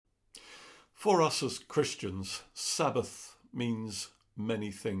For us as Christians, Sabbath means many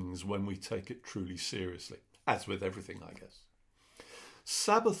things when we take it truly seriously, as with everything, I guess.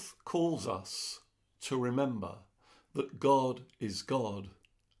 Sabbath calls us to remember that God is God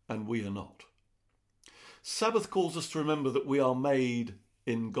and we are not. Sabbath calls us to remember that we are made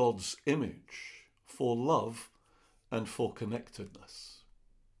in God's image for love and for connectedness.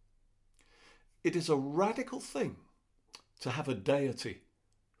 It is a radical thing to have a deity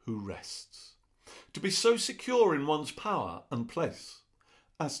who rests, to be so secure in one's power and place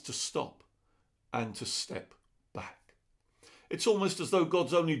as to stop and to step back. It's almost as though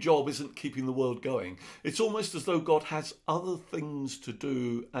God's only job isn't keeping the world going. It's almost as though God has other things to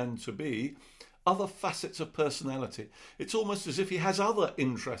do and to be, other facets of personality. It's almost as if he has other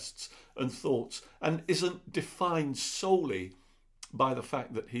interests and thoughts and isn't defined solely by the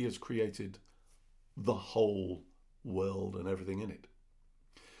fact that he has created the whole world and everything in it.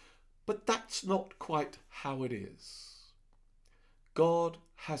 But that's not quite how it is. God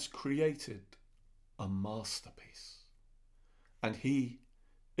has created a masterpiece, and he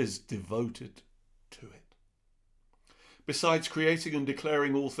is devoted to it. Besides creating and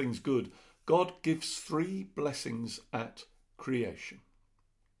declaring all things good, God gives 3 blessings at creation.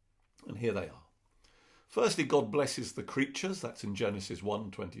 And here they are. Firstly, God blesses the creatures, that's in Genesis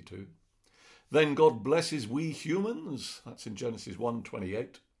 1:22. Then God blesses we humans, that's in Genesis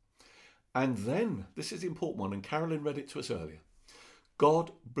 1:28. And then, this is the important one, and Carolyn read it to us earlier,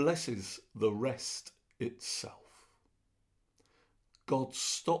 God blesses the rest itself. God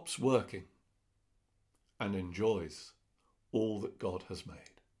stops working and enjoys all that God has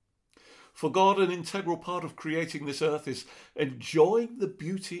made. For God, an integral part of creating this earth is enjoying the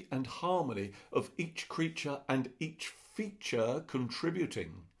beauty and harmony of each creature and each feature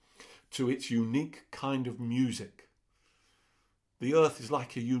contributing to its unique kind of music. The earth is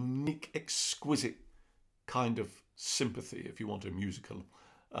like a unique, exquisite kind of sympathy, if you want a musical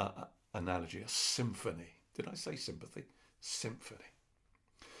analogy, a symphony. Did I say sympathy? Symphony.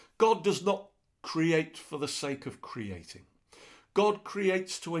 God does not create for the sake of creating. God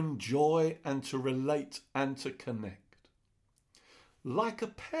creates to enjoy and to relate and to connect. Like a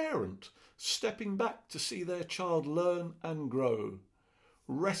parent stepping back to see their child learn and grow,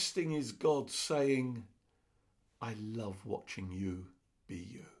 resting is God saying, I love watching you be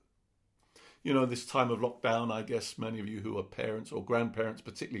you. You know, this time of lockdown, I guess many of you who are parents or grandparents,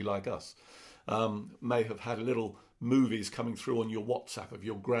 particularly like us, may have had little movies coming through on your WhatsApp of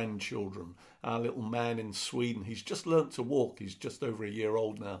your grandchildren. Our little man in Sweden, he's just learnt to walk. He's just over a year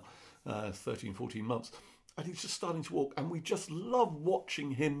old now, 13, 14 months. And he's just starting to walk. And we just love watching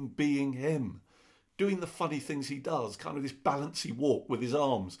him being him, doing the funny things he does, kind of this balancy walk with his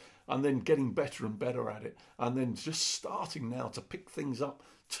arms, and then getting better and better at it. And then just starting now to pick things up,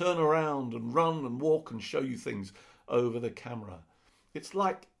 turn around and run and walk and show you things over the camera. It's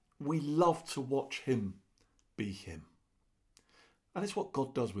like we love to watch him be him. And it's what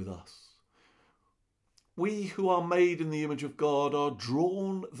God does with us. We who are made in the image of God are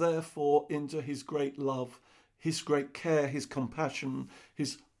drawn, therefore, into his great love, his great care, his compassion,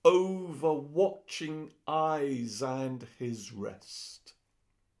 his overwatching eyes, and his rest.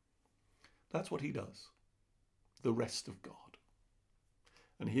 That's what he does, the rest of God.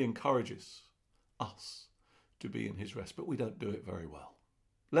 And he encourages us to be in his rest, but we don't do it very well.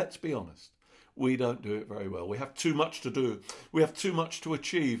 Let's be honest. We don't do it very well. We have too much to do. We have too much to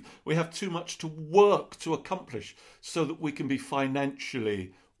achieve. We have too much to work to accomplish so that we can be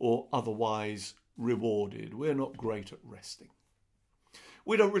financially or otherwise rewarded. We're not great at resting.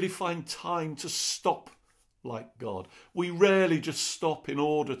 We don't really find time to stop like God. We rarely just stop in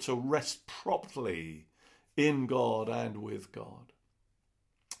order to rest properly in God and with God.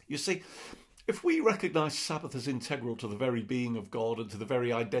 You see, if we recognise Sabbath as integral to the very being of God and to the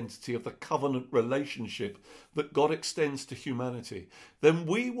very identity of the covenant relationship that God extends to humanity, then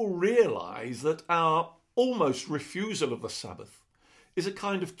we will realise that our almost refusal of the Sabbath is a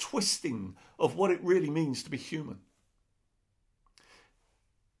kind of twisting of what it really means to be human.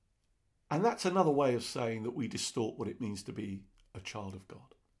 And that's another way of saying that we distort what it means to be a child of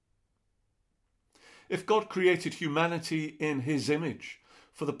God. If God created humanity in his image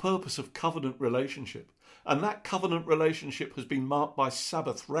for the purpose of covenant relationship, and that covenant relationship has been marked by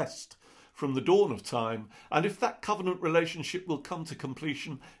Sabbath rest from the dawn of time, and if that covenant relationship will come to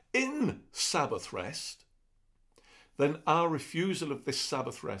completion in Sabbath rest, then our refusal of this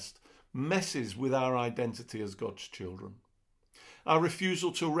Sabbath rest messes with our identity as God's children. Our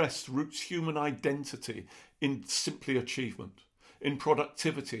refusal to rest roots human identity in simply achievement, in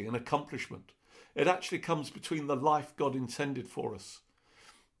productivity and accomplishment. It actually comes between the life God intended for us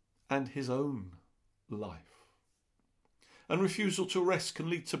and his own life. And refusal to rest can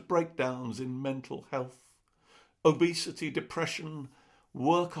lead to breakdowns in mental health, obesity, depression,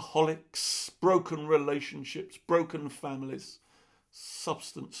 workaholics, broken relationships, broken families,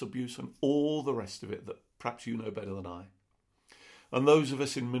 substance abuse, and all the rest of it that perhaps you know better than I. And those of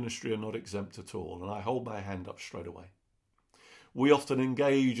us in ministry are not exempt at all, and I hold my hand up straight away. We often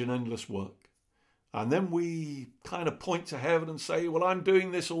engage in endless work, and then we kind of point to heaven and say, well, I'm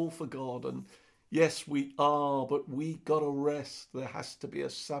doing this all for God. And yes, we are, but we got to rest. There has to be a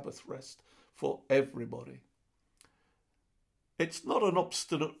Sabbath rest for everybody. It's not an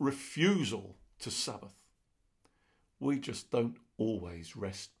obstinate refusal to Sabbath. We just don't always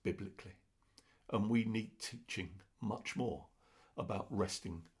rest biblically, and we need teaching much more about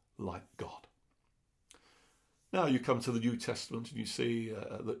resting like God. Now you come to the New Testament and you see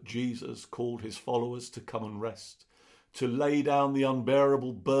that Jesus called his followers to come and rest, to lay down the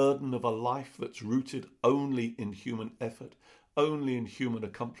unbearable burden of a life that's rooted only in human effort, only in human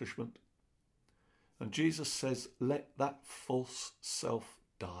accomplishment. And Jesus says, let that false self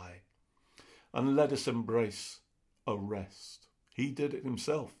die and let us embrace a rest. He did it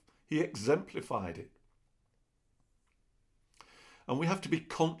himself. He exemplified it. And we have to be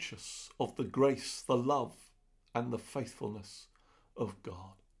conscious of the grace, the love, and the faithfulness of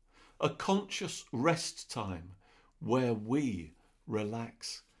God. A conscious rest time where we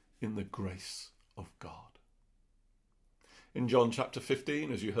relax in the grace of God. In John chapter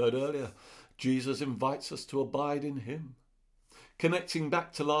 15, as you heard earlier, Jesus invites us to abide in him. Connecting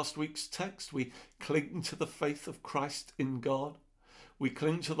back to last week's text, we cling to the faith of Christ in God. We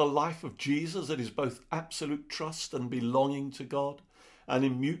cling to the life of Jesus that is both absolute trust and belonging to God, and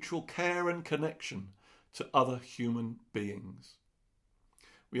in mutual care and connection to other human beings.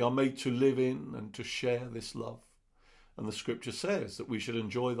 We are made to live in and to share this love. And the scripture says that we should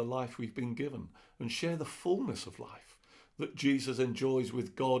enjoy the life we've been given and share the fullness of life that Jesus enjoys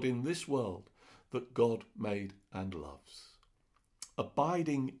with God in this world that God made and loves.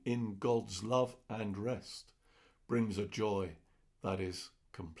 Abiding in God's love and rest brings a joy that is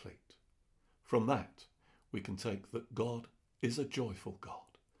complete. From that, we can take that God is a joyful God,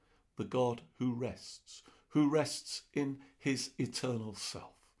 the God who rests in his eternal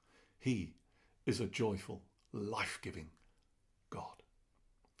self. He is a joyful, life-giving God.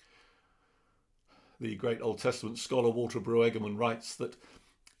 The great Old Testament scholar Walter Brueggemann writes that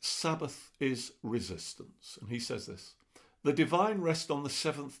Sabbath is resistance. And he says this: the divine rest on the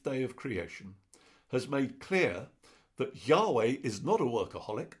seventh day of creation has made clear that Yahweh is not a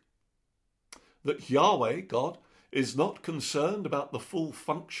workaholic, that Yahweh, God, is not concerned about the full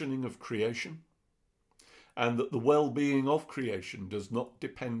functioning of creation, and that the well-being of creation does not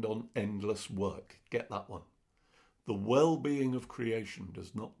depend on endless work. Get that one. The well-being of creation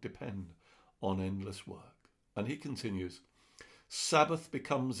does not depend on endless work. And he continues, Sabbath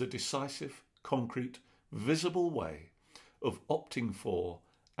becomes a decisive, concrete, visible way of opting for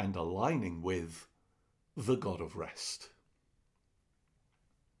and aligning with the God of rest.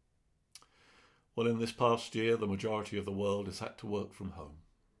 Well, in this past year, the majority of the world has had to work from home.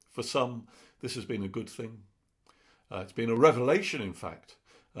 For some, this has been a good thing. It's been a revelation, in fact,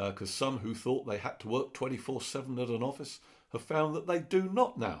 because some who thought they had to work 24/7 at an office have found that they do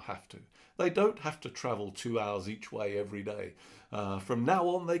not now have to. They don't have to travel 2 hours each way every day. From now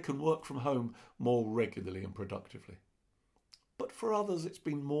on, they can work from home more regularly and productively. But for others, it's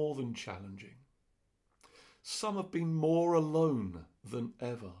been more than challenging. Some have been more alone than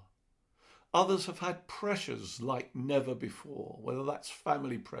ever. Others have had pressures like never before, whether that's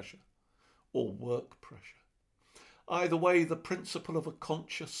family pressure or work pressure. Either way, the principle of a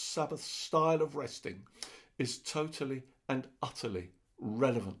conscious Sabbath style of resting is totally and utterly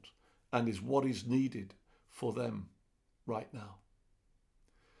relevant and is what is needed for them right now.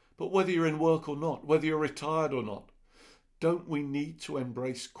 But whether you're in work or not, whether you're retired or not, don't we need to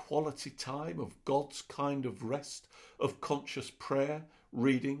embrace quality time of God's kind of rest, of conscious prayer,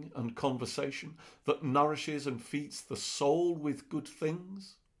 reading and conversation that nourishes and feeds the soul with good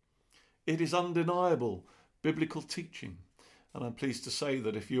things? It is undeniable biblical teaching. And I'm pleased to say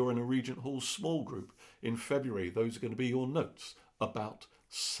that if you're in a Regent Hall small group in February, those are going to be your notes about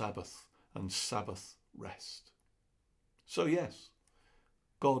Sabbath and Sabbath rest. So yes,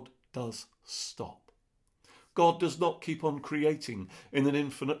 God does stop. God does not keep on creating in an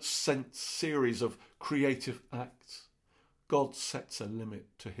infinite series of creative acts. God sets a limit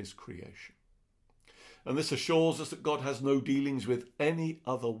to his creation. And this assures us that God has no dealings with any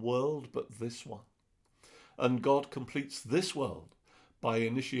other world but this one. And God completes this world by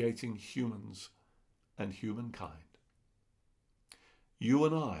initiating humans and humankind. You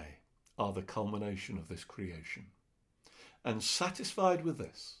and I are the culmination of this creation. And satisfied with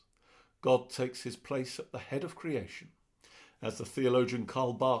this, God takes his place at the head of creation. As the theologian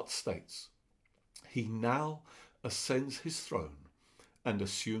Karl Barth states, he now ascends his throne and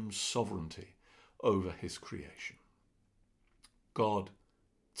assumes sovereignty over his creation. God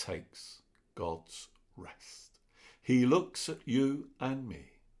takes God's rest. He looks at you and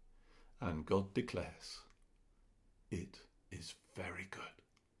me, and God declares, it is very good.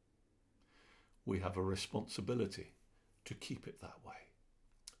 We have a responsibility to keep it that way.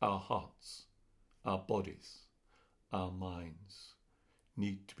 Our hearts, our bodies, our minds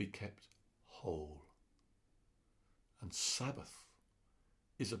need to be kept whole. And Sabbath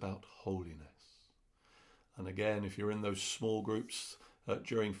is about holiness. And again, if you're in those small groups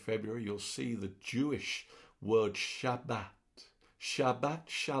during February, you'll see the Jewish word Shabbat. Shabbat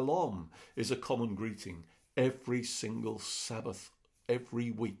Shalom is a common greeting every single Sabbath,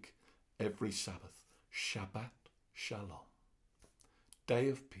 every week, every Sabbath. Shabbat Shalom. Day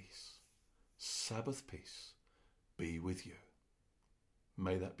of peace, Sabbath peace be with you.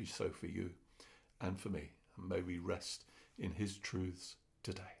 May that be so for you and for me. And may we rest in his truths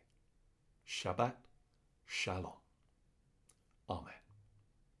today. Shabbat Shalom. Amen.